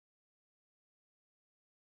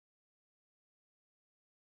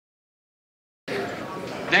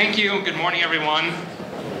Thank you. Good morning, everyone.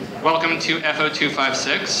 Welcome to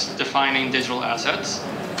FO256, Defining Digital Assets.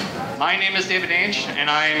 My name is David H., and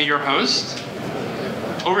I am your host.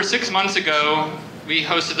 Over 6 months ago, we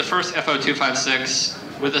hosted the first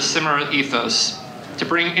FO256 with a similar ethos to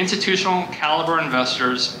bring institutional caliber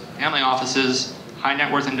investors, family offices, high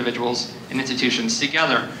net worth individuals, and institutions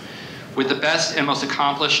together with the best and most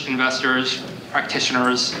accomplished investors,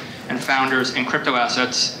 practitioners, and founders in crypto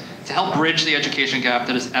assets to help bridge the education gap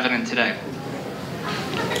that is evident today.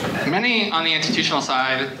 Many on the institutional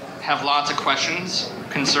side have lots of questions,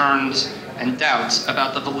 concerns, and doubts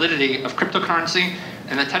about the validity of cryptocurrency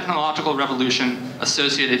and the technological revolution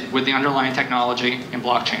associated with the underlying technology in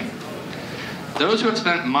blockchain. Those who have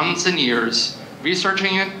spent months and years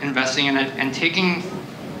researching it, investing in it, and talking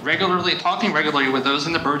regularly with those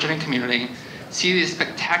in the burgeoning community see the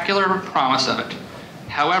spectacular promise of it.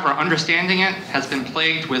 However, understanding it has been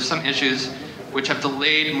plagued with some issues which have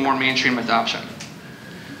delayed more mainstream adoption.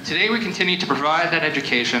 Today we continue to provide that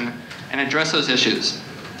education and address those issues.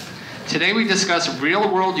 Today we discuss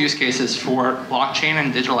real-world use cases for blockchain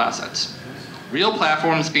and digital assets. Real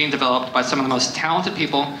platforms being developed by some of the most talented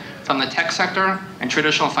people from the tech sector and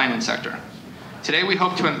traditional finance sector. Today we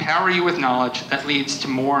hope to empower you with knowledge that leads to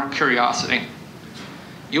more curiosity.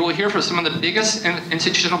 You will hear from some of the biggest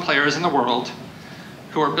institutional players in the world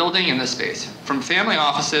who are building in this space, from family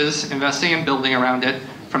offices investing and building around it,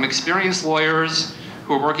 from experienced lawyers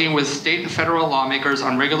who are working with state and federal lawmakers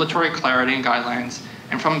on regulatory clarity and guidelines,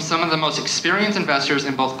 and from some of the most experienced investors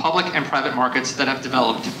in both public and private markets that have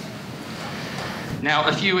developed. Now,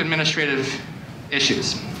 a few administrative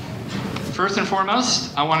issues. First and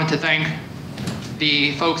foremost, I wanted to thank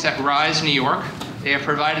the folks at Rise New York. They have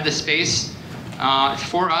provided the space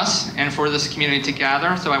for us and for this community to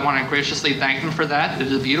gather, so I want to graciously thank them for that. It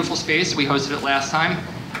is a beautiful space. We hosted it last time.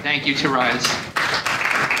 Thank you to Rise.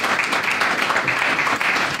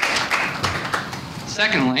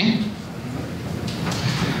 Secondly,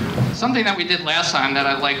 something that we did last time that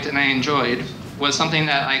I liked and I enjoyed was something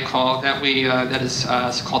that that is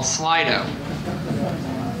called Slido.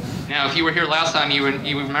 Now, if you were here last time, you would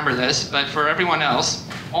remember this, but for everyone else,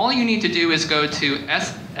 all you need to do is go to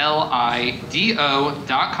slido.com.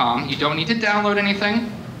 You don't need to download anything.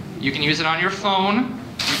 You can use it on your phone.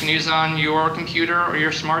 You can use it on your computer or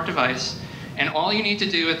your smart device. And all you need to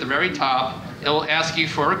do at the very top, it will ask you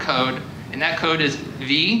for a code, and that code is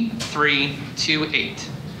V328.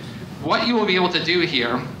 What you will be able to do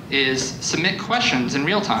here is submit questions in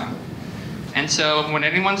real time. And so when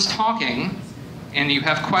anyone's talking and you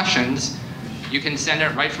have questions, you can send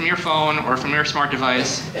it right from your phone or from your smart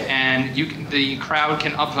device, and the crowd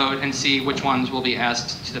can upvote and see which ones will be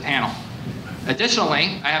asked to the panel.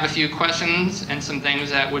 Additionally, I have a few questions and some things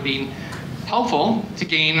that would be helpful to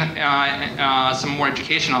gain some more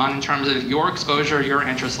education on in terms of your exposure, your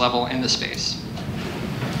interest level in the space.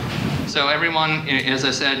 So everyone, as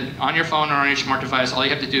I said, on your phone or on your smart device, all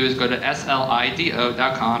you have to do is go to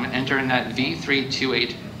slido.com and enter in that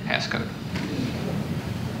V328 passcode.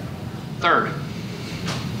 Third,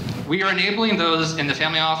 we are enabling those in the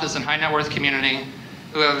family office and high net worth community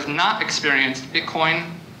who have not experienced Bitcoin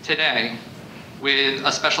today with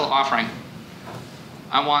a special offering.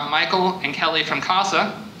 I want Michael and Kelly from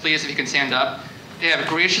CASA, please if you can stand up. They have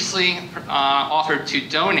graciously offered to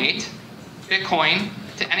donate Bitcoin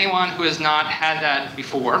to anyone who has not had that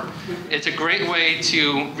before. It's a great way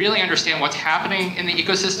to really understand what's happening in the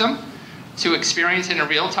ecosystem, to experience it in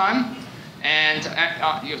real time, and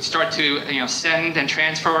you start to send and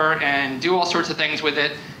transfer and do all sorts of things with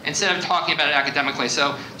it instead of talking about it academically.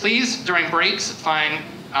 So please, during breaks, find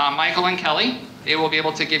Michael and Kelly. They will be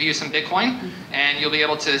able to give you some Bitcoin, and you'll be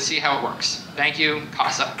able to see how it works. Thank you,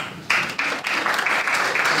 CASA.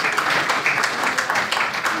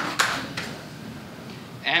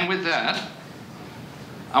 And with that,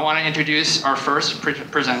 I want to introduce our first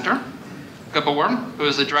presenter, Gabor, who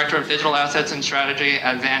is the Director of Digital Assets and Strategy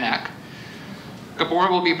at VanEck. Gabor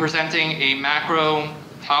will be presenting a macro,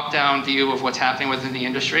 top-down view of what's happening within the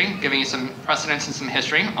industry, giving you some precedents and some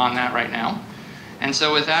history on that right now. And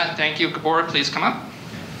so with that, thank you, Gabor. Please come up.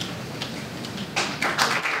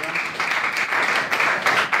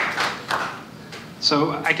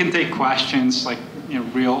 So I can take questions, like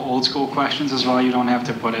real old school questions as well. You don't have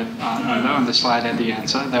to put it on the slide at the end,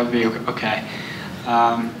 so that would be okay.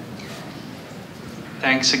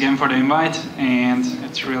 Thanks again for the invite, and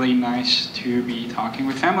it's really nice to be talking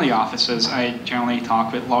with family offices. I generally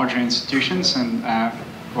talk with larger institutions, and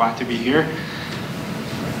glad to be here.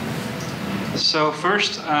 So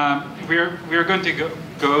first, we're going to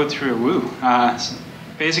go through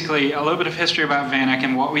basically a little bit of history about VanEck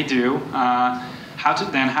and what we do. how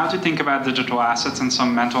to think about digital assets and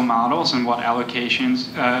some mental models and what allocations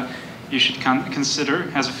you should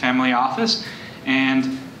consider as a family office.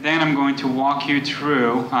 And then I'm going to walk you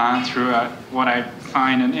through what I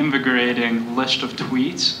find an invigorating list of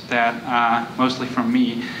tweets that, mostly from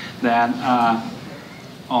me, that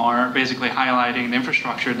are basically highlighting the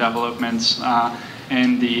infrastructure developments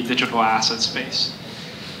in the digital asset space.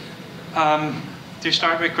 To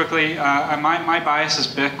start very quickly, my bias is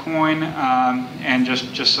Bitcoin, and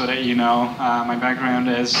just so that you know, my background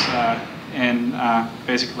is in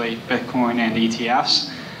basically Bitcoin and ETFs.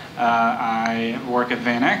 I work at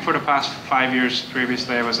VanEck for the past 5 years.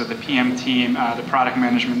 Previously, I was at the PM team, the product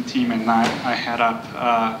management team, and I head up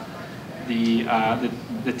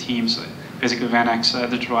the teams, basically VanEck's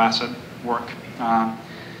digital asset work.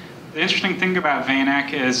 The interesting thing about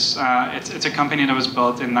VanEck is it's a company that was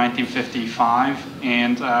built in 1955,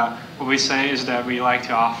 and what we say is that we like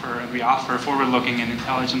to offer forward-looking and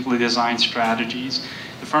intelligently designed strategies.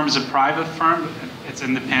 The firm is a private firm, it's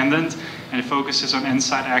independent, and it focuses on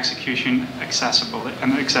insight, execution,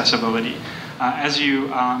 accessibility. As you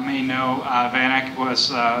may know, VanEck was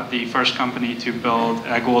the first company to build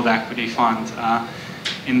a gold equity fund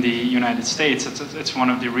in the United States. It's one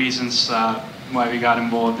of the reasons why we got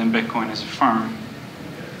involved in Bitcoin as a firm.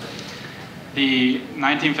 The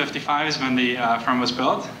 1955 is when the firm was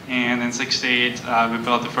built, and in '68 we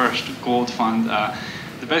built the first gold fund.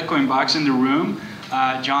 The Bitcoin bucks in the room,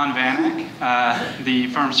 John VanEck, the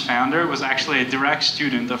firm's founder, was actually a direct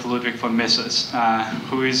student of Ludwig von Mises,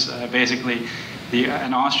 who is basically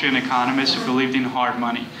an Austrian economist who believed in hard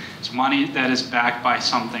money. It's money that is backed by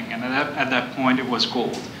something, and at that point it was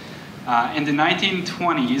gold. In the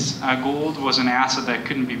 1920s, gold was an asset that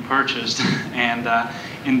couldn't be purchased, and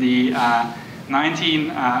in the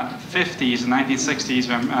 1950s and 1960s,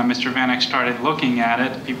 when Mr. VanEck started looking at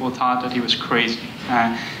it, people thought that he was crazy.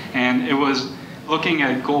 And it was looking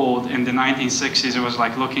at gold in the 1960s, it was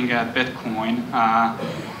like looking at Bitcoin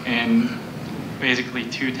in basically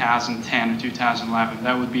 2010 or 2011.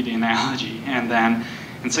 That would be the analogy. And then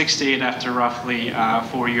in '68, after roughly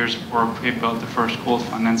 4 years of work, we built the first gold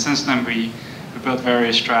fund. And since then, we built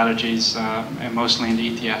various strategies, mostly in the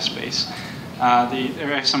ETF space.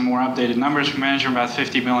 There are some more updated numbers. We manage about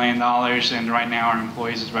 $50 billion, and right now our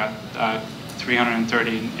employees is about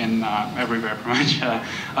 330 in everywhere, pretty much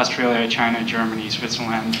Australia, China, Germany,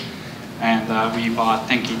 Switzerland. And we bought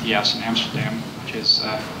Think ETFs in Amsterdam, which is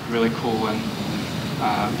really cool and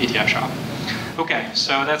ETF shop. Okay,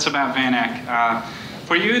 so that's about VanEck.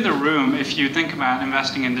 For you in the room, if you think about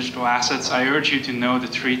investing in digital assets, I urge you to know the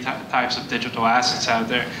three types of digital assets out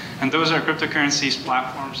there. And those are cryptocurrencies,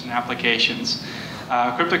 platforms, and applications.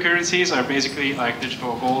 Cryptocurrencies are basically like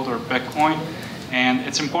digital gold or Bitcoin. And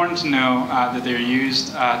it's important to know that they're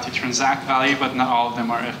used to transact value, but not all of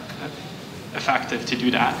them are effective to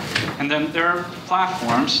do that. And then there are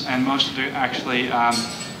platforms, and most of the actually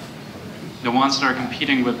the ones that are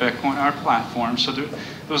competing with Bitcoin are platforms. So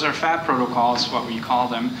those are FAT protocols, what we call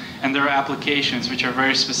them, and there are applications which are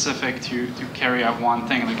very specific to carry out one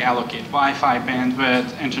thing, like allocate Wi-Fi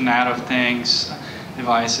bandwidth, Internet of Things,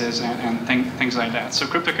 devices, and things like that. So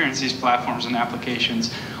cryptocurrencies, platforms, and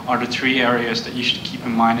applications are the three areas that you should keep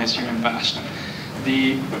in mind as you invest.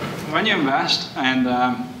 When you invest, and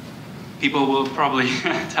people will probably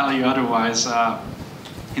tell you otherwise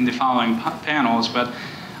in the following panels, but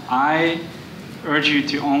I urge you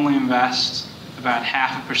to only invest about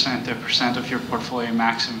 0.5% to 1% of your portfolio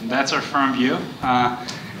maximum. That's our firm view.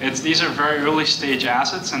 These are very early stage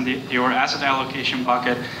assets, and your asset allocation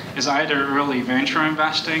bucket is either early venture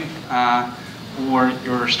investing or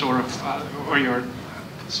your store of, or your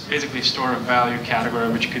basically store of value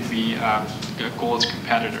category, which could be gold's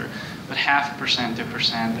competitor. But 0.5% to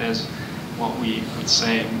 1% is what we would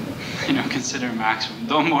say, consider maximum.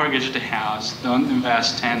 Don't mortgage the house. Don't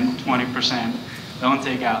invest 10, 20%. Don't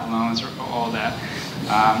take out loans or all that.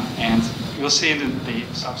 And you'll see in the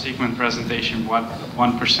subsequent presentation what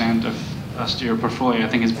 1% of us to your portfolio. I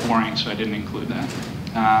think is boring, so I didn't include that.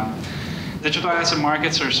 Digital asset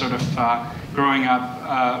markets are sort of growing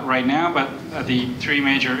up right now, but the three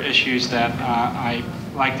major issues that I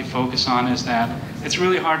like to focus on is that it's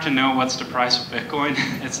really hard to know what's the price of Bitcoin.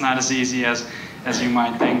 It's not as easy as you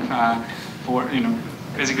might think.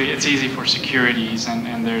 Basically it's easy for securities,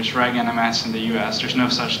 and there's Reg NMS in the US. There's no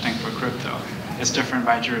such thing for crypto. It's different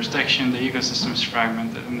by jurisdiction. The ecosystem is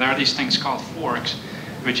fragmented, and there are these things called forks,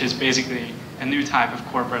 which is basically a new type of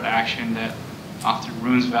corporate action that often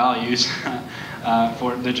ruins values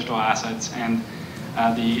for digital assets. And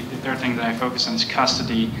the third thing that I focus on is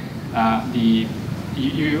custody. The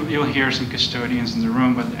you'll hear some custodians in the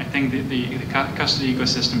room, but I think the custody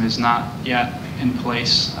ecosystem is not yet in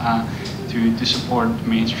place to support the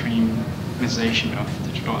mainstreamization of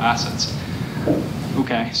digital assets.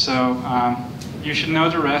 Okay, so you should know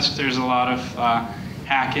the risk. There's a lot of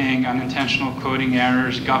hacking, unintentional coding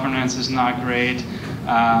errors, governance is not great.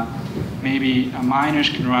 Maybe miners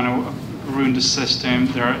can ruin the system.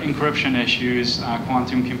 There are encryption issues.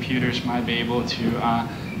 Quantum computers might be able to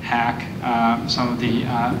hack some of the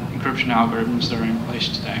encryption algorithms that are in place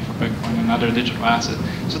today for Bitcoin and other digital assets.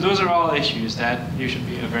 So those are all issues that you should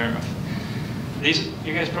be aware of. These,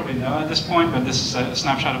 you guys probably know at this point, but this is a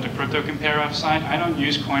snapshot of the Crypto Compare website. I don't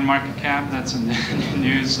use CoinMarketCap. That's in the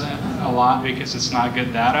news a lot because it's not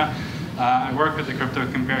good data. I work with the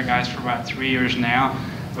Crypto Compare guys for about 3 years now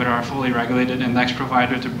with our fully regulated index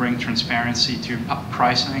provider to bring transparency to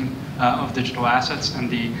pricing of digital assets. And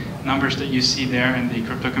the numbers that you see there in the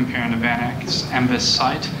Crypto Compare and the VanEck MVIS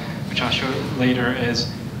site, which I'll show later,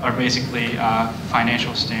 are basically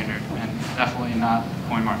financial standard and definitely not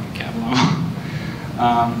CoinMarketCap level.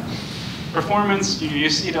 Performance, you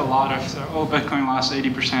see it a lot of, Bitcoin lost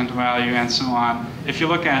 80% value and so on. If you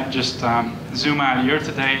look at just zoom out year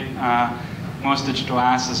to date, most digital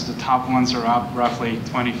assets, the top ones are up roughly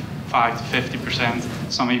 25 to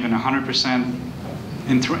 50%, some even 100%.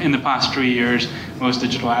 In the past 3 years, most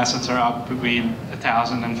digital assets are up between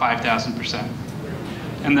 1,000 and 5,000%.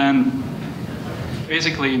 And then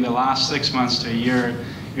basically in the last 6 months to a year,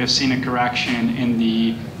 we have seen a correction in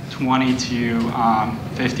the 20 to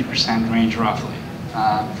 50% range roughly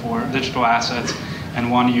for digital assets,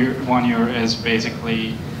 and one year is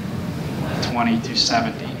basically 20 to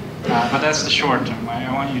 70. But that's the short term.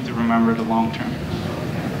 I want you to remember the long term.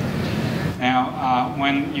 Now,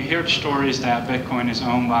 when you hear stories that Bitcoin is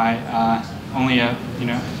owned by only a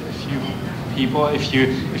few people, if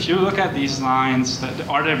you look at these lines,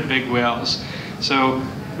 are there big whales? So,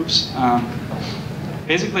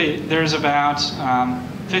 basically, there's about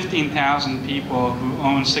 15,000 people who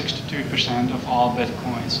own 62% of all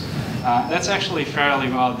Bitcoins. That's actually fairly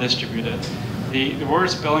well distributed. The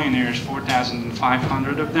world's billionaires,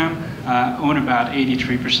 4,500 of them, own about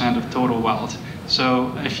 83% of total wealth.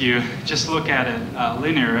 So if you just look at it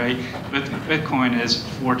linearly, Bitcoin is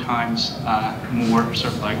 4 times more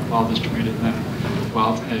sort of like well distributed than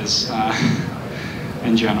wealth is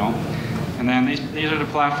in general. And then these are the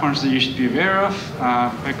platforms that you should be aware of.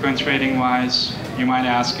 Bitcoin trading wise, you might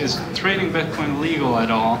ask, is trading Bitcoin legal at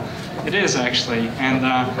all? It is actually, and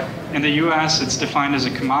in the US it's defined as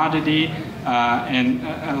a commodity. In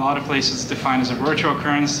a lot of places it's defined as a virtual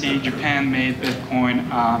currency. Japan made Bitcoin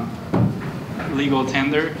legal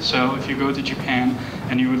tender, so if you go to Japan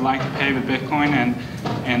and you would like to pay with Bitcoin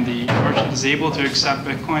and the merchant is able to accept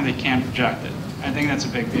Bitcoin, they can't reject it. I think that's a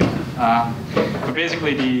big deal. But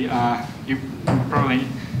basically,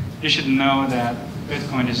 you should know that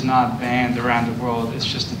Bitcoin is not banned around the world. It's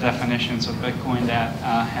just the definitions of Bitcoin that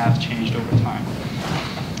have changed over time.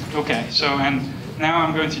 Okay, so and now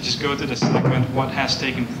I'm going to just go to the segment what has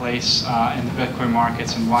taken place in the Bitcoin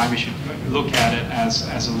markets and why we should look at it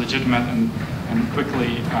as a legitimate and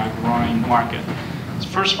quickly growing market. So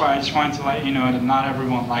first of all, I just wanted to let you know that not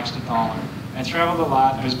everyone likes the dollar. I traveled a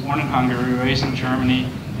lot. I was born in Hungary, raised in Germany,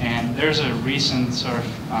 and there's a recent sort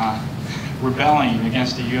of rebellion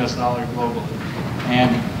against the US dollar globally.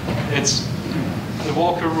 And it's the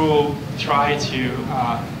Volcker rule tried to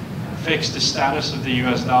fix the status of the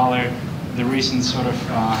US dollar. The recent sort of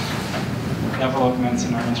developments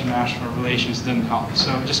in our international relations didn't help.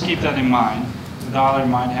 So just keep that in mind. The dollar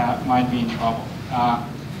might be in trouble.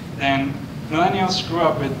 Then millennials grew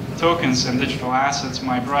up with tokens and digital assets.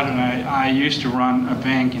 My brother and I used to run a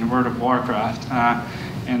bank in World of Warcraft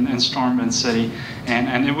in Stormwind City,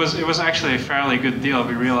 and it was actually a fairly good deal.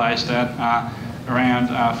 We realized that around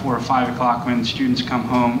 4 or 5 o'clock when students come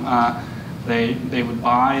home, they would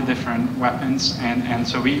buy different weapons, and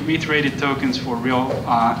so we traded tokens for real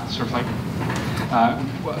sort of like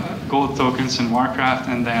gold tokens in Warcraft,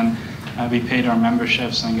 and then we paid our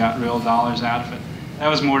memberships and got real dollars out of it. That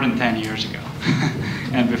was more than 10 years ago,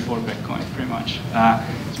 and before Bitcoin, pretty much.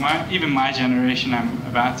 So even my generation, I'm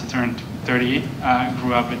about to turn 38,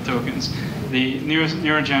 grew up with tokens. The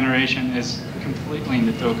newer generation is completely in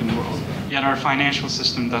the token world, yet our financial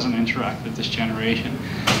system doesn't interact with this generation.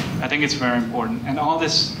 I think it's very important, and all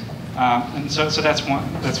this, and so that's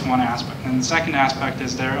one aspect. And the second aspect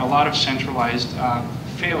is there are a lot of centralized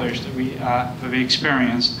failures that we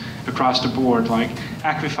experienced across the board, like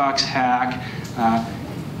Equifax hack,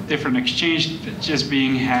 different exchanges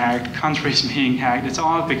being hacked, countries being hacked. It's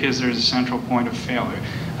all because there's a central point of failure.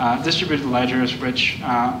 Distributed ledgers, which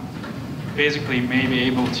basically may be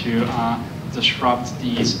able to disrupt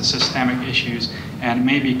these systemic issues and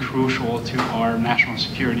may be crucial to our national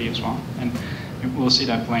security as well. And we'll see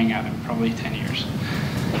that playing out in probably 10 years.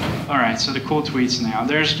 All right, so the cool tweets now.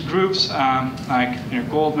 There's groups like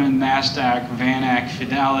Goldman, NASDAQ, VanEck,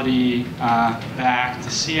 Fidelity, BAC, the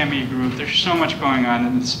CME group. There's so much going on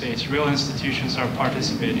in the space. Real institutions are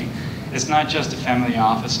participating. It's not just the family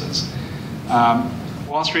offices.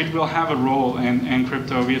 Wall Street will have a role in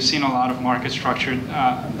crypto. We have seen a lot of market structure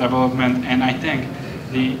development, and I think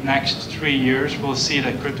the next 3 years we'll see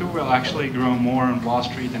that crypto will actually grow more on Wall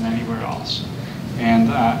Street than anywhere else. And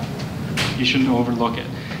you shouldn't overlook it.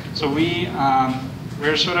 So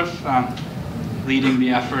we're sort of leading the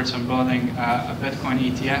efforts on building a Bitcoin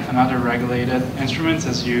ETF and other regulated instruments,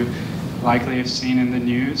 as you likely have seen in the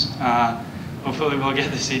news. Hopefully we'll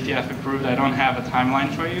get this ETF approved. I don't have a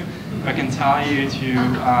timeline for you. I can tell you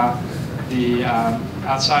to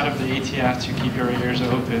outside of the ETF to keep your ears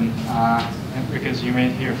open, because you may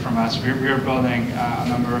hear from us. We're building a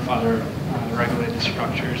number of other regulated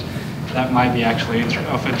structures that might be actually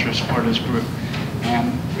of interest for this group.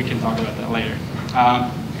 And we can talk about that later.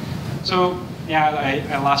 So yeah,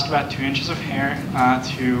 I lost about 2 inches of hair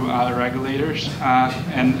to regulators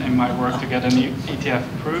in my work to get an ETF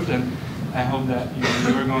approved, and I hope that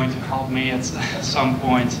you are going to help me at some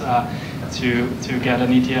point to get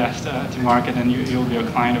an ETF to market, and you'll be a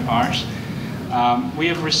client of ours. We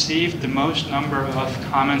have received the most number of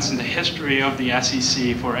comments in the history of the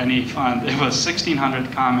SEC for any fund. It was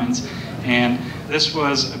 1,600 comments, and this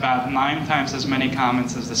was about 9 times as many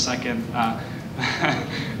comments as the second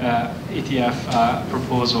ETF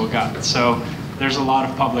proposal got. So there's a lot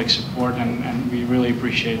of public support, and we really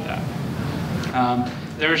appreciate that.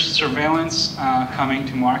 There's surveillance coming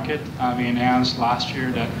to market. We announced last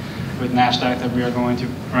year that with NASDAQ that we are going to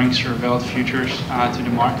bring surveilled futures to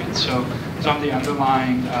the market. So some of the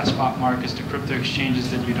underlying spot markets, the crypto exchanges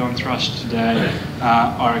that you don't trust today,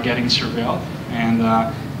 are getting surveilled, and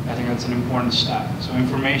I think that's an important step. So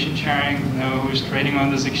information sharing, know who's trading on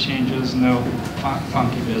these exchanges, no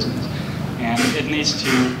funky business. And it needs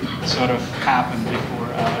to sort of happen before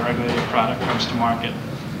a regulated product comes to market.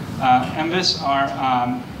 MVIS, our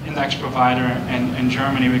index provider in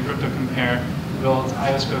Germany with Crypto Compare, built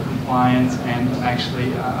IOSCO compliant and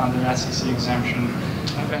actually under SEC exemption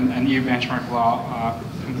and EU benchmark law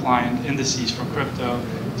compliant indices for crypto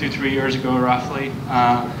 2-3 years ago roughly.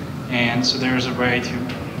 And so there's a way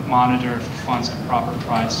to monitor funds at proper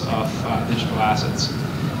price of digital assets.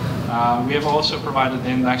 We have also provided the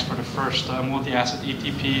index for the first multi-asset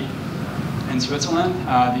ETP in Switzerland,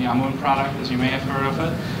 the Amun product, as you may have heard of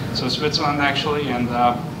it. So Switzerland actually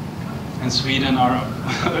and Sweden are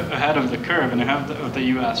ahead of the curve and ahead of the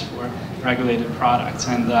US for regulated products.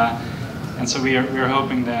 And so we are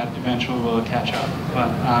hoping that eventually we'll catch up.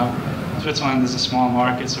 But Switzerland is a small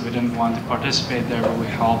market, so we didn't want to participate there, but we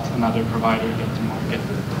helped another provider get to market.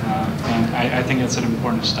 And I think that's an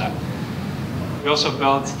important step. We also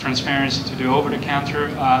built transparency to the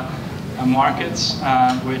over-the-counter markets,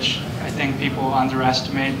 which I think people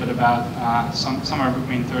underestimate, but about somewhere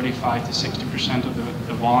between 35 to 60% of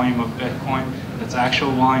the volume of Bitcoin, that's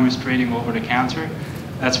actual volume, is trading over-the-counter.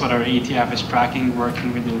 That's what our ETF is tracking,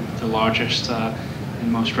 working with the largest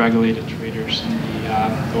and most regulated traders in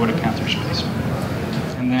the over-the-counter space.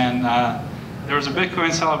 And then there was a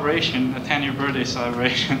Bitcoin celebration, a 10-year birthday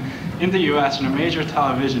celebration in the US on a major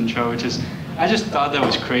television show, which is, I just thought that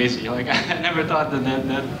was crazy. Like, I never thought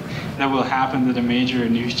that will happen, that a major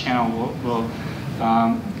news channel will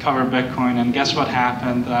cover Bitcoin. And guess what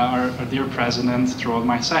happened? Our dear president threw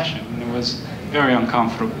my session, and it was very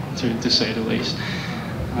uncomfortable, to say the least.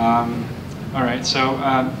 All right, so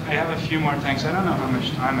I have a few more things. I don't know how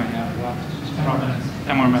much time I have left.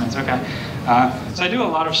 10 more minutes, okay. So I do a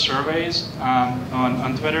lot of surveys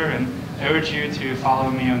on Twitter, and I urge you to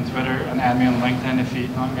follow me on Twitter and add me on LinkedIn if you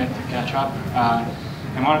don't get to catch up.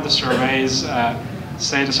 And one of the surveys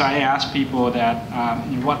so I ask people that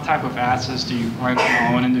what type of assets do you plan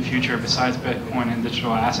to own in the future besides Bitcoin and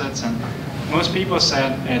digital assets? And most people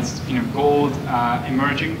said it's gold,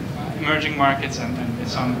 emerging markets, and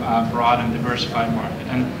some broad and diversified market.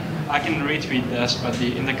 And I can retweet this, but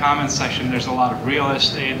in the comments section, there's a lot of real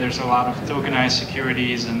estate, there's a lot of tokenized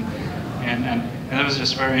securities, and it was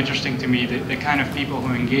just very interesting to me. The kind of people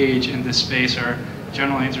who engage in this space are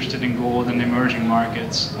generally interested in gold and emerging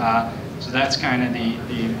markets. So that's kind of the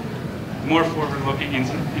more forward-looking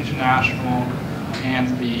international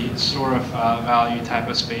and the store of value type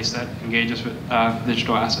of space that engages with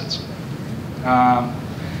digital assets.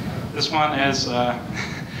 This one is,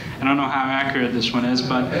 I don't know how accurate this one is,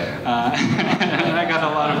 but I got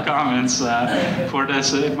a lot of comments for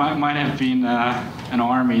this. It might have been an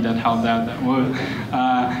army that helped out that would.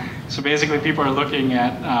 So basically, people are looking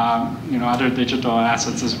at other digital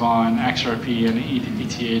assets as well, and XRP and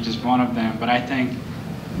ETH is one of them. But I think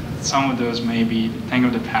some of those may be a thing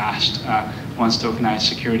of the past once tokenized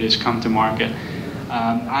securities come to market.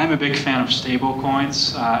 I'm a big fan of stable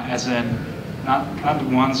coins, as in not the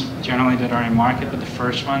ones generally that are in market, but the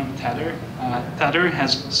first one, Tether. Tether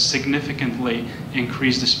has significantly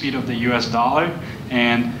increased the speed of the US dollar,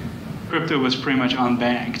 and crypto was pretty much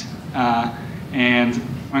unbanked. And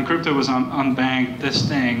when crypto was unbanked, this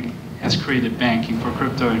thing has created banking for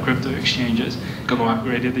crypto and crypto exchanges. Gabor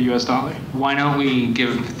upgraded the US dollar. Why don't we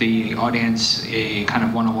give the audience a kind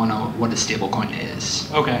of 101 on what a stablecoin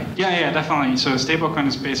is? Okay, yeah, definitely. So a stablecoin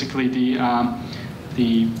is basically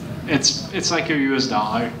it's like your US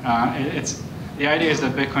dollar. The idea is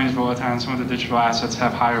that Bitcoin is volatile and some of the digital assets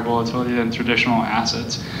have higher volatility than traditional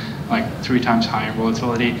assets, like 3 times higher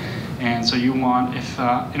volatility. And so you want,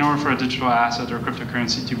 in order for a digital asset or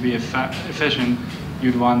cryptocurrency to be efficient,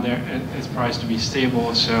 you'd want its price to be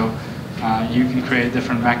stable, so you can create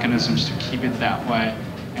different mechanisms to keep it that way.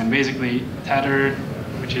 And basically, Tether,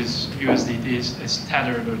 which is USDT, is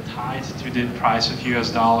tethered or tied to the price of US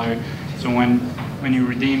dollar. So when you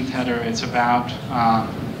redeem Tether, it's about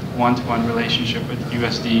one-to-one relationship with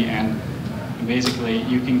USD, and basically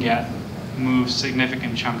you can move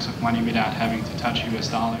significant chunks of money without having to touch US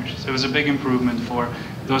dollars. So it was a big improvement for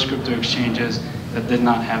those crypto exchanges that did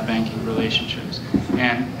not have banking relationships.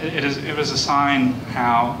 And it was a sign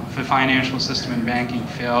how the financial system and banking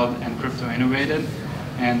failed and crypto innovated,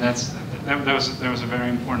 and that was a very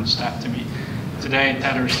important step to me. Today,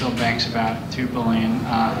 Tether still banks about $2 billion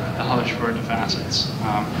worth of assets.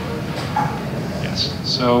 Yes,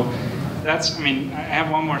 so I have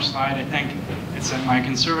one more slide. I think it's my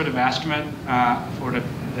conservative estimate for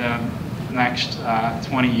the next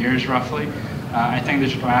 20 years, roughly. I think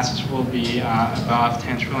digital assets will be above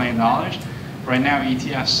 $10 trillion. Right now,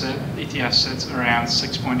 ETF sits around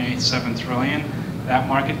 6.87 trillion. That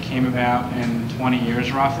market came about in 20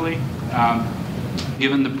 years, roughly.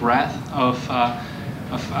 Given the breadth of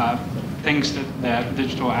things that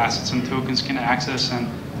digital assets and tokens can access, and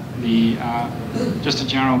just a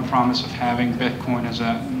general promise of having Bitcoin as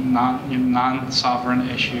a non-sovereign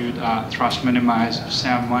issued, trust minimized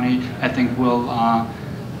sound money, I think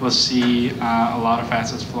we'll see a lot of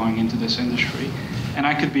assets flowing into this industry. And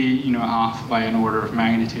I could be off by an order of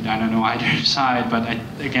magnitude. I don't know either side, but I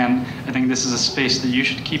think this is a space that you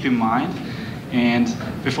should keep in mind. And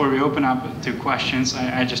before we open up to questions,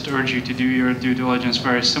 I just urge you to do your due diligence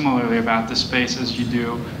very similarly about this space as you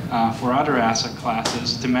do for other asset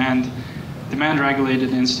classes. Demand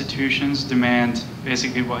regulated institutions, demand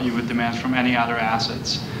basically what you would demand from any other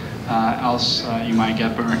assets, else you might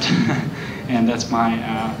get burnt. And that's my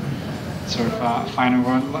final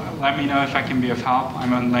word. Let me know if I can be of help.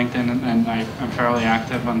 I'm on LinkedIn and I'm fairly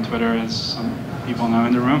active on Twitter, as some people know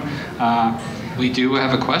in the room. We do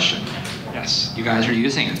have a question. Yes. You guys are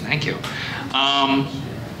using it. Thank you.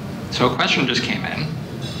 So a question just came in.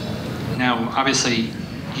 Now, obviously,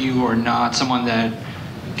 you are not someone that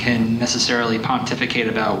can necessarily pontificate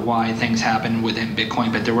about why things happen within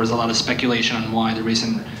Bitcoin, but there was a lot of speculation on why the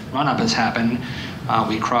recent run-up has happened.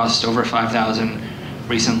 We crossed over 5,000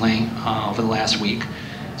 recently over the last week.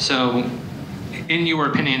 So, in your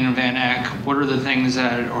opinion, VanEck, what are the things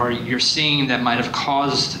that you're seeing that might have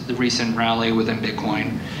caused the recent rally within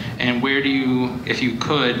Bitcoin? And where do you, if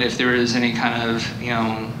there is any kind of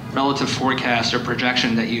relative forecast or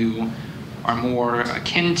projection that you are more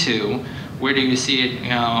akin to, where do you see it,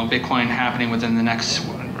 Bitcoin happening within the next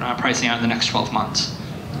pricing out in the next 12 months?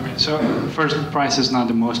 So first, price is not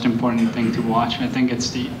the most important thing to watch. I think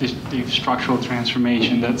it's the structural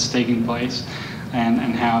transformation that's taking place,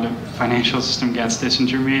 and how the financial system gets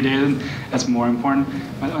disintermediated. That's more important.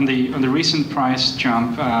 But on the recent price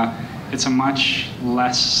jump, it's a much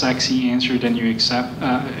less sexy answer than you expect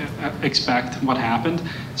what happened.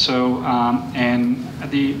 So and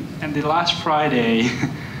the last Friday,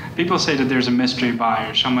 people say that there's a mystery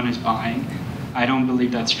buyer, someone is buying. I don't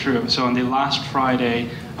believe that's true. So on the last Friday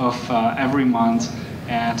of every month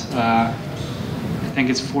at I think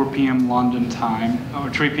it's 4 p.m. London time, or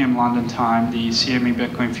 3 p.m. London time, the CME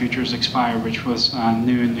Bitcoin futures expire, which was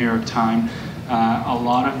noon New York time. A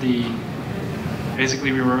lot of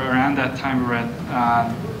basically we were around that time, we were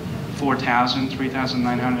at 4,000,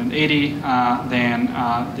 3,980. Then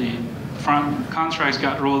the front contracts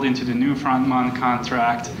got rolled into the new front month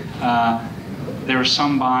contract. There was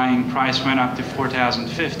some buying, price went up to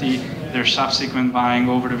 4,050, their subsequent buying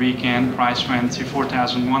over the weekend, price went to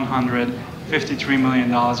 4,100. $53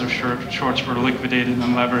 million of shorts were liquidated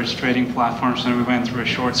on leveraged trading platforms, and we went through a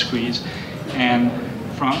short squeeze. And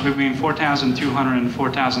from between 4,200 and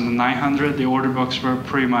 4,900, the order books were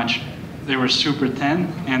pretty much, they were super thin,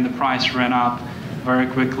 and the price ran up very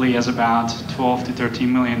quickly as about $12 to $13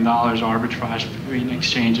 million arbitrage between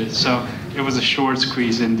exchanges. So it was a short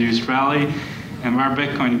squeeze-induced rally. And where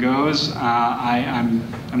Bitcoin goes, I'm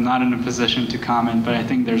not in a position to comment, but I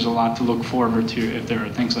think there's a lot to look forward to if there are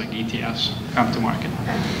things like ETFs come to market.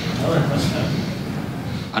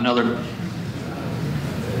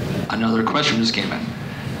 Another question just came in.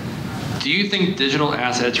 Do you think digital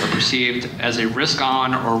assets are perceived as a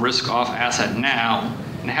risk-on or risk-off asset now,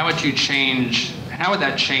 and how would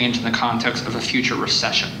that change in the context of a future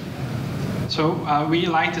recession? So we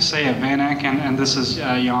like to say at VanEck, and this is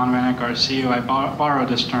Jan VanEck, our CEO, I borrowed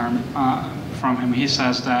this term from him. He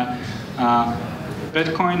says that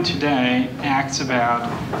Bitcoin today acts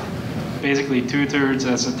about basically 2/3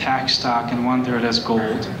 as a tech stock and 1/3 as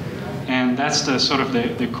gold. And that's the sort of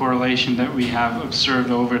the correlation that we have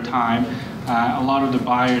observed over time. A lot of the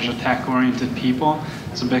buyers are tech-oriented people,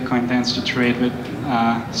 so Bitcoin tends to trade with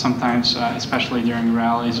sometimes, especially during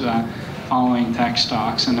rallies, following tech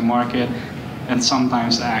stocks in the market, and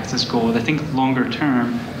sometimes acts as gold. I think longer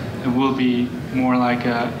term, it will be more like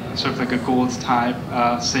a sort of like a gold type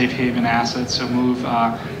safe haven asset, so move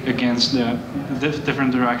against the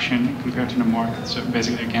different direction compared to the market, so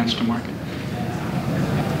basically against the market.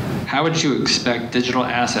 How would you expect digital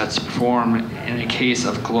assets to perform in a case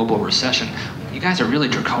of global recession? You guys are really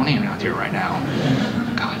draconian out here right now.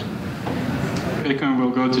 God. Bitcoin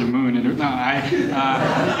will go to the moon. I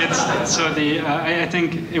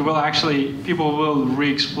think it will actually, people will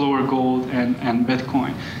re-explore gold and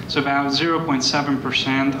Bitcoin. So about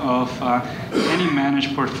 0.7% of any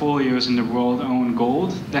managed portfolios in the world own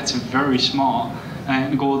gold. That's very small.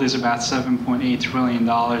 And gold is about $7.8 trillion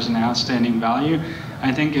in outstanding value.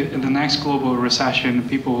 I think in the next global recession,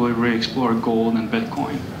 people will re-explore gold and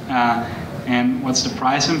Bitcoin. And what's the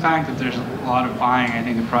price impact? If there's a lot of buying, I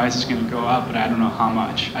think the price is going to go up, but I don't know how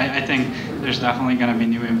much. I think there's definitely going to be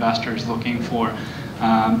new investors looking for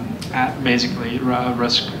basically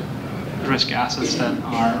risk assets that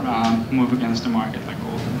are move against the market, like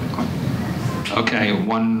gold and Bitcoin. Okay,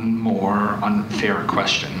 one more unfair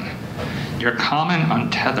question. Your comment on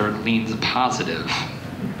Tether leans positive.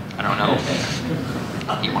 I don't know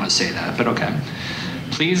if you want to say that, but okay.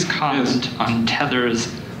 Please comment on Tether's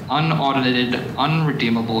unaudited,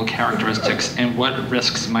 unredeemable characteristics and what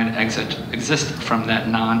risks might exist from that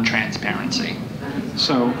non-transparency.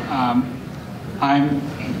 So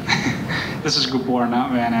this is Gabor,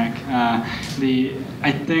 not VanEck.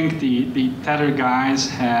 I think the Tether guys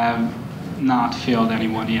have not failed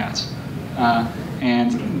anyone yet.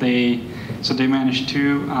 And they managed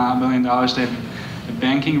 $2 billion. They have a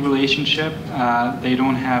banking relationship. They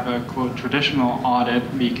don't have a, quote, traditional audit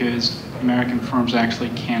because American firms actually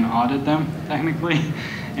can audit them technically,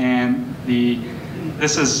 and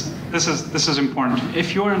this is important.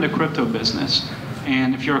 If you're in the crypto business,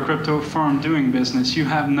 and if you're a crypto firm doing business, you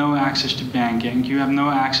have no access to banking, you have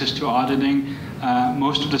no access to auditing.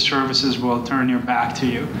 Most of the services will turn your back to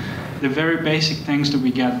you. The very basic things that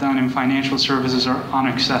we get done in financial services are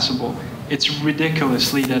inaccessible. It's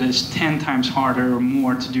ridiculously that it's 10 times harder or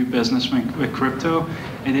more to do business with crypto,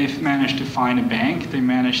 and they've managed to find a bank. They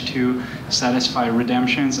managed to satisfy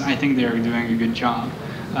redemptions. I think they are doing a good job.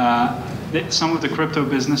 Some of the crypto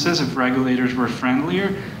businesses, if regulators were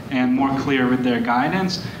friendlier and more clear with their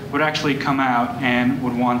guidance, would actually come out and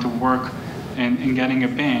would want to work in getting a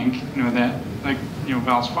bank, that like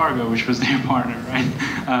Wells Fargo, which was their partner, right,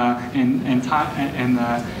 in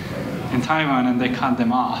Taiwan, and they cut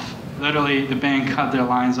them off. Literally, the bank cut their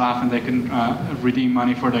lines off and they couldn't redeem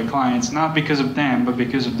money for their clients, not because of them, but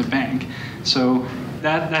because of the bank. So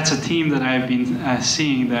that's a theme that I've been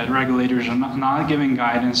seeing, that regulators are not giving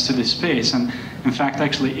guidance to this space. And in fact,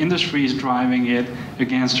 actually, industry is driving it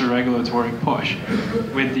against a regulatory push.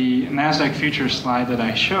 With the NASDAQ futures slide that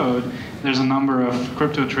I showed, there's a number of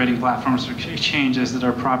crypto trading platforms or exchanges that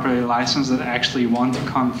are properly licensed that actually want to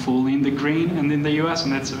come fully in the green and in the US,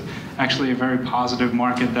 and that's actually a very positive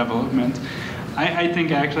market development. I think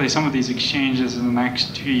actually some of these exchanges in the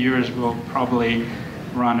next 2 years will probably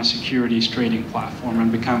run a securities trading platform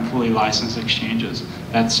and become fully licensed exchanges.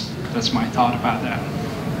 That's my thought about that.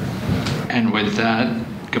 And with that,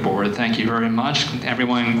 Gabor, thank you very much.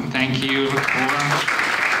 Everyone, thank you.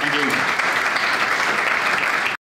 Thank you.